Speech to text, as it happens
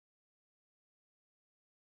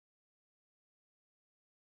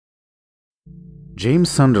James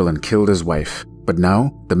Sunderland killed his wife, but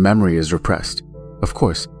now the memory is repressed. Of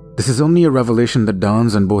course, this is only a revelation that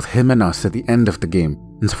dawns on both him and us at the end of the game,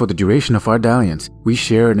 and so for the duration of our dalliance, we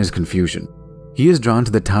share in his confusion. He is drawn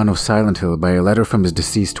to the town of Silent Hill by a letter from his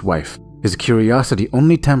deceased wife, his curiosity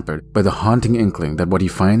only tempered by the haunting inkling that what he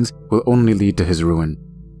finds will only lead to his ruin.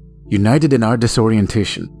 United in our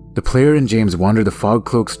disorientation, the player and James wander the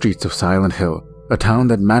fog-cloaked streets of Silent Hill, a town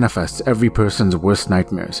that manifests every person's worst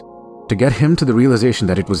nightmares. To get him to the realization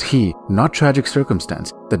that it was he, not tragic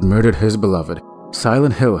circumstance, that murdered his beloved,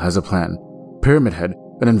 Silent Hill has a plan. Pyramid Head,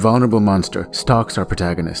 an invulnerable monster, stalks our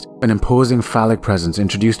protagonist, an imposing phallic presence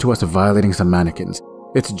introduced to us violating some mannequins.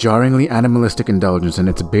 Its jarringly animalistic indulgence in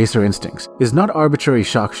its baser instincts is not arbitrary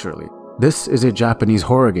shock, surely. This is a Japanese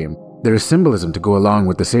horror game. There is symbolism to go along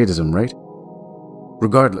with the sadism, right?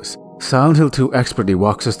 Regardless, Silent Hill 2 expertly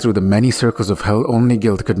walks us through the many circles of hell only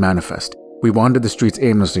guilt could manifest. We wander the streets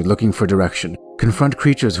aimlessly looking for direction, confront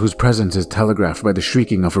creatures whose presence is telegraphed by the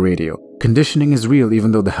shrieking of a radio. Conditioning is real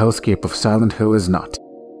even though the hellscape of Silent Hill is not.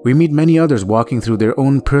 We meet many others walking through their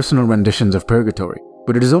own personal renditions of purgatory,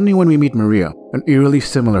 but it is only when we meet Maria, an eerily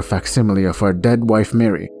similar facsimile of our dead wife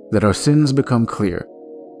Mary, that our sins become clear.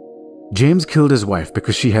 James killed his wife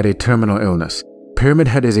because she had a terminal illness. Pyramid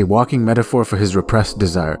Head is a walking metaphor for his repressed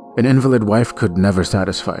desire an invalid wife could never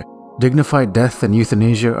satisfy. Dignified death and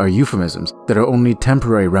euthanasia are euphemisms that are only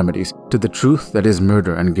temporary remedies to the truth that is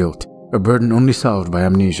murder and guilt, a burden only solved by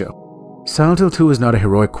amnesia. Silent Hill 2 is not a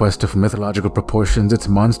heroic quest of mythological proportions, its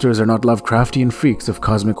monsters are not Lovecraftian freaks of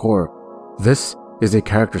cosmic horror. This is a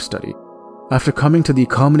character study. After coming to the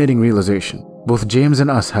culminating realization, both James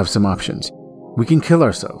and us have some options. We can kill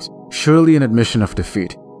ourselves, surely an admission of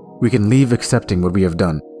defeat. We can leave accepting what we have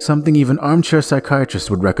done, something even armchair psychiatrists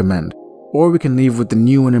would recommend. Or we can leave with the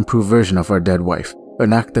new and improved version of our dead wife,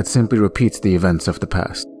 an act that simply repeats the events of the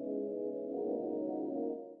past.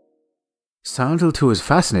 Silent Hill 2 is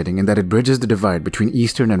fascinating in that it bridges the divide between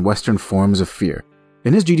Eastern and Western forms of fear.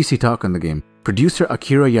 In his GDC talk on the game, producer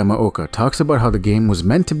Akira Yamaoka talks about how the game was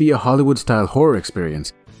meant to be a Hollywood-style horror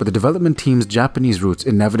experience, but the development team's Japanese roots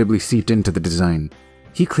inevitably seeped into the design.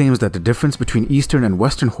 He claims that the difference between Eastern and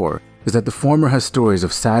Western horror is that the former has stories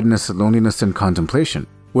of sadness, loneliness, and contemplation,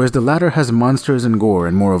 whereas the latter has monsters and gore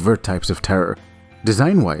and more overt types of terror.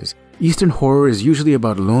 Design-wise, Eastern horror is usually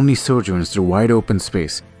about lonely sojourns through wide-open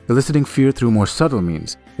space, eliciting fear through more subtle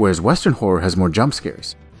means, whereas Western horror has more jump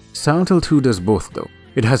scares. Silent Hill 2 does both though.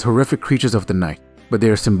 It has horrific creatures of the night, but they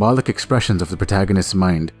are symbolic expressions of the protagonist's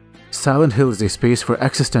mind. Silent Hill is a space for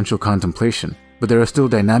existential contemplation, but there are still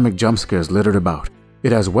dynamic jump scares littered about.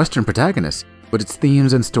 It has Western protagonists, but its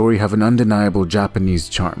themes and story have an undeniable Japanese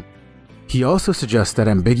charm. He also suggests that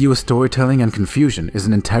ambiguous storytelling and confusion is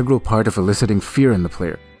an integral part of eliciting fear in the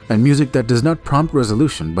player, and music that does not prompt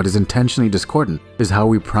resolution but is intentionally discordant is how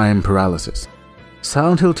we prime paralysis.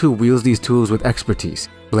 Silent Hill 2 wields these tools with expertise,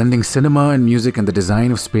 blending cinema and music and the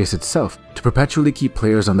design of space itself to perpetually keep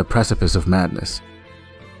players on the precipice of madness.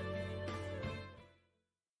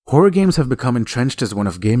 Horror games have become entrenched as one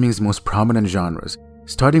of gaming's most prominent genres,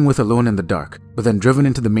 starting with Alone in the Dark, but then driven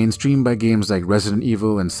into the mainstream by games like Resident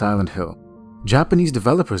Evil and Silent Hill. Japanese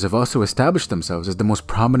developers have also established themselves as the most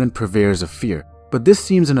prominent purveyors of fear, but this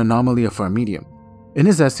seems an anomaly of our medium. In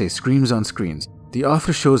his essay Screams on Screens, the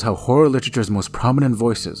author shows how horror literature's most prominent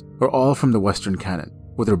voices are all from the Western canon,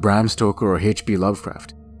 whether Bram Stoker or H.P.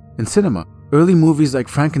 Lovecraft. In cinema, early movies like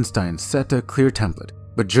Frankenstein set a clear template,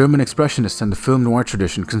 but German expressionists and the film noir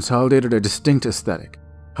tradition consolidated a distinct aesthetic.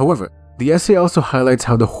 However, the essay also highlights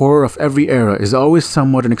how the horror of every era is always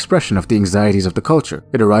somewhat an expression of the anxieties of the culture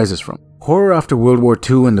it arises from. Horror after World War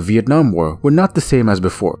II and the Vietnam War were not the same as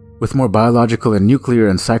before, with more biological and nuclear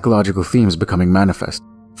and psychological themes becoming manifest.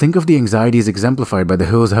 Think of the anxieties exemplified by The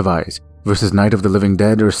Hills Have Eyes versus Night of the Living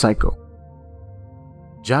Dead or Psycho.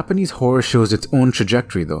 Japanese horror shows its own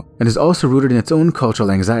trajectory though, and is also rooted in its own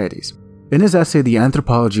cultural anxieties. In his essay The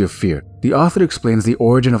Anthropology of Fear, the author explains the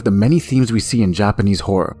origin of the many themes we see in Japanese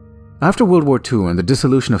horror. After World War II and the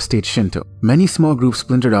dissolution of state Shinto, many small groups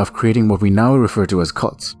splintered off, creating what we now refer to as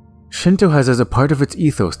cults. Shinto has as a part of its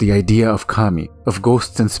ethos the idea of kami, of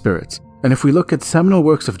ghosts and spirits, and if we look at seminal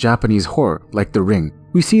works of Japanese horror, like The Ring,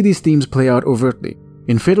 we see these themes play out overtly.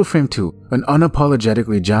 In Fatal Frame 2, an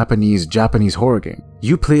unapologetically Japanese horror game,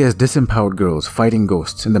 you play as disempowered girls fighting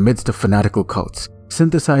ghosts in the midst of fanatical cults,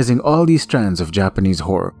 synthesizing all these strands of Japanese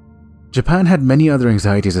horror. Japan had many other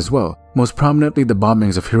anxieties as well, most prominently the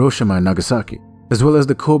bombings of Hiroshima and Nagasaki, as well as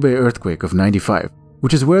the Kobe earthquake of '95,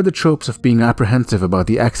 which is where the tropes of being apprehensive about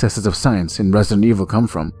the excesses of science in Resident Evil come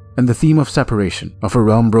from, and the theme of separation, of a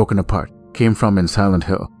realm broken apart, came from in Silent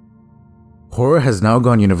Hill. Horror has now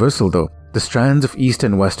gone universal though, the strands of East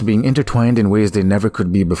and West being intertwined in ways they never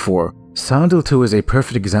could be before. Silent Hill 2 is a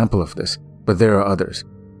perfect example of this, but there are others.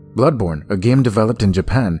 Bloodborne, a game developed in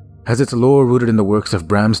Japan, has its lore rooted in the works of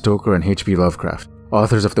Bram Stoker and H.P. Lovecraft,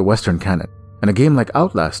 authors of the Western canon. And a game like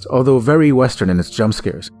Outlast, although very Western in its jump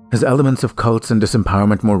scares, has elements of cults and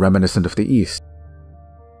disempowerment more reminiscent of the East.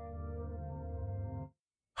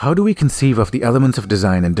 How do we conceive of the elements of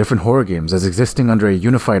design in different horror games as existing under a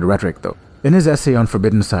unified rhetoric though? In his essay on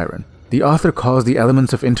Forbidden Siren, the author calls the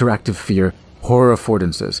elements of interactive fear horror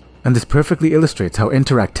affordances, and this perfectly illustrates how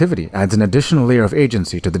interactivity adds an additional layer of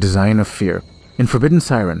agency to the design of fear. In Forbidden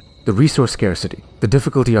Siren, the resource scarcity, the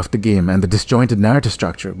difficulty of the game, and the disjointed narrative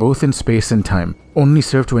structure, both in space and time, only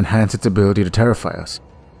serve to enhance its ability to terrify us.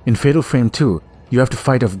 In Fatal Frame 2, you have to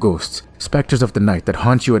fight off ghosts, specters of the night that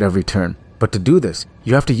haunt you at every turn. But to do this,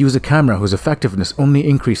 you have to use a camera whose effectiveness only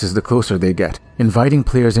increases the closer they get, inviting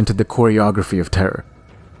players into the choreography of terror.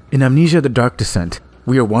 In Amnesia: The Dark Descent,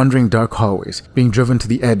 we are wandering dark hallways, being driven to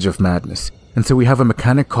the edge of madness, and so we have a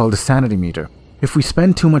mechanic called a sanity meter. If we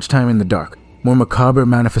spend too much time in the dark, more macabre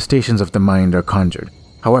manifestations of the mind are conjured.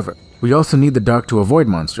 However, we also need the dark to avoid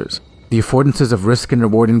monsters. The affordances of risk and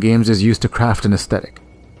reward in games is used to craft an aesthetic.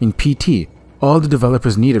 In PT, all the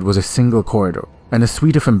developers needed was a single corridor, and a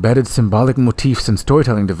suite of embedded symbolic motifs and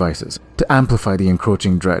storytelling devices to amplify the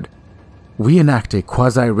encroaching dread. We enact a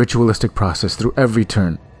quasi-ritualistic process through every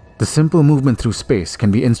turn. The simple movement through space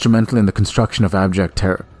can be instrumental in the construction of abject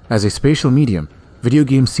terror. As a spatial medium, video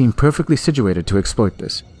games seem perfectly situated to exploit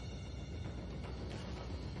this.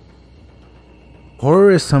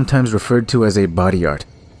 Horror is sometimes referred to as a body art,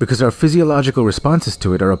 because our physiological responses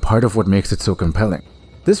to it are a part of what makes it so compelling.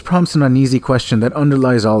 This prompts an uneasy question that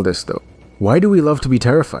underlies all this though. Why do we love to be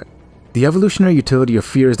terrified? The evolutionary utility of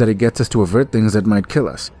fear is that it gets us to avert things that might kill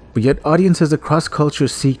us, but yet audiences across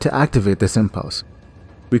cultures seek to activate this impulse.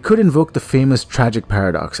 We could invoke the famous tragic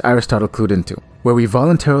paradox Aristotle clued into, where we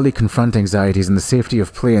voluntarily confront anxieties in the safety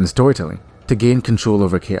of play and storytelling to gain control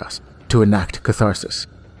over chaos, to enact catharsis.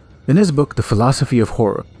 In his book, The Philosophy of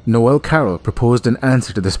Horror, Noel Carroll proposed an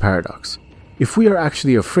answer to this paradox. If we are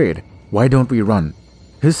actually afraid, why don't we run?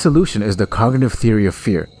 His solution is the cognitive theory of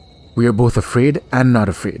fear. We are both afraid and not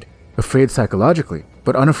afraid. Afraid psychologically,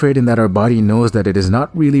 but unafraid in that our body knows that it is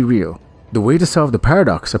not really real. The way to solve the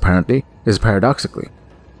paradox, apparently, is paradoxically.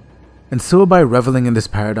 And so by reveling in this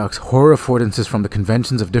paradox, horror affordances from the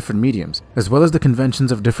conventions of different mediums, as well as the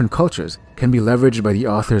conventions of different cultures, can be leveraged by the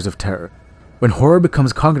authors of terror. When horror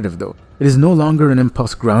becomes cognitive though, it is no longer an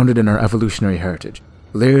impulse grounded in our evolutionary heritage.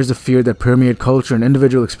 Layers of fear that permeate culture and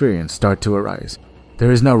individual experience start to arise.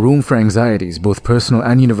 There is now room for anxieties, both personal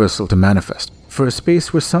and universal, to manifest, for a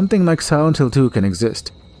space where something like Silent Hill 2 can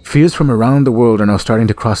exist. Fears from around the world are now starting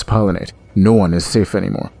to cross-pollinate. No one is safe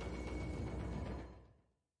anymore.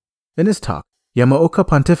 In his talk, Yamaoka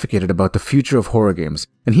pontificated about the future of horror games,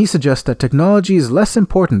 and he suggests that technology is less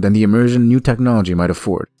important than the immersion new technology might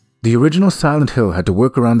afford. The original Silent Hill had to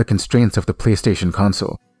work around the constraints of the PlayStation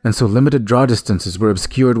console, and so limited draw distances were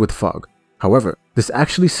obscured with fog. However, this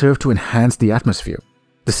actually served to enhance the atmosphere.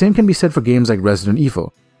 The same can be said for games like Resident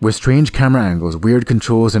Evil, where strange camera angles, weird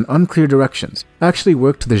controls, and unclear directions actually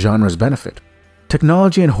work to the genre's benefit.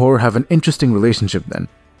 Technology and horror have an interesting relationship then.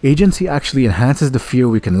 Agency actually enhances the fear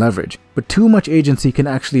we can leverage, but too much agency can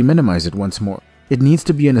actually minimize it once more. It needs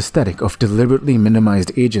to be an aesthetic of deliberately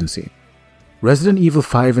minimized agency. Resident Evil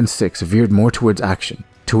 5 and 6 veered more towards action,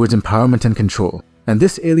 towards empowerment and control, and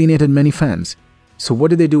this alienated many fans. So what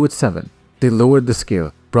did they do with 7? They lowered the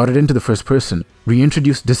scale, brought it into the first person,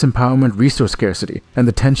 reintroduced disempowerment, resource scarcity, and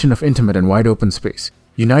the tension of intimate and wide open space,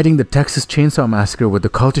 uniting the Texas Chainsaw Massacre with the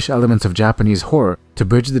cultish elements of Japanese horror to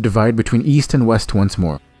bridge the divide between East and West once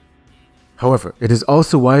more. However, it is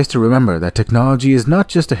also wise to remember that technology is not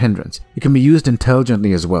just a hindrance, it can be used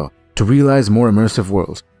intelligently as well, to realize more immersive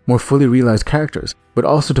worlds, more fully realized characters, but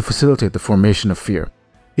also to facilitate the formation of fear.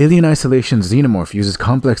 Alien Isolation's Xenomorph uses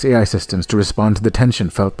complex AI systems to respond to the tension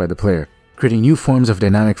felt by the player, creating new forms of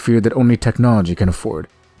dynamic fear that only technology can afford.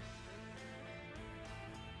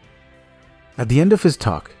 At the end of his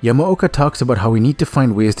talk, Yamaoka talks about how we need to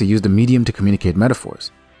find ways to use the medium to communicate metaphors.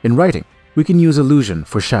 In writing, we can use illusion,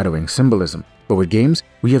 foreshadowing, symbolism, but with games,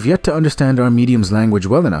 we have yet to understand our medium's language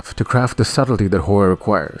well enough to craft the subtlety that horror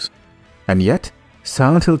requires. And yet,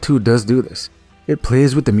 Silent Hill 2 does do this. It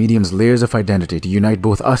plays with the medium's layers of identity to unite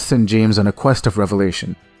both us and James on a quest of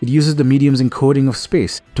revelation. It uses the medium's encoding of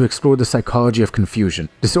space to explore the psychology of confusion,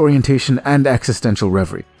 disorientation, and existential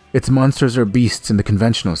reverie. Its monsters are beasts in the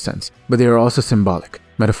conventional sense, but they are also symbolic,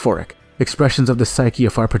 metaphoric, expressions of the psyche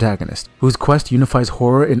of our protagonist, whose quest unifies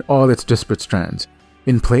horror in all its disparate strands.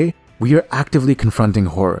 In play, we are actively confronting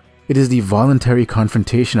horror. It is the voluntary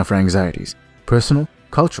confrontation of our anxieties, personal,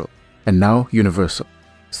 cultural, and now universal.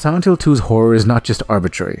 Silent Hill 2's horror is not just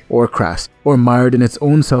arbitrary, or crass, or mired in its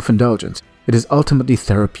own self-indulgence. It is ultimately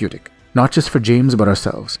therapeutic, not just for James but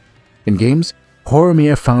ourselves. In games, horror may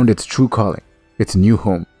have found its true calling, its new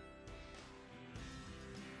home,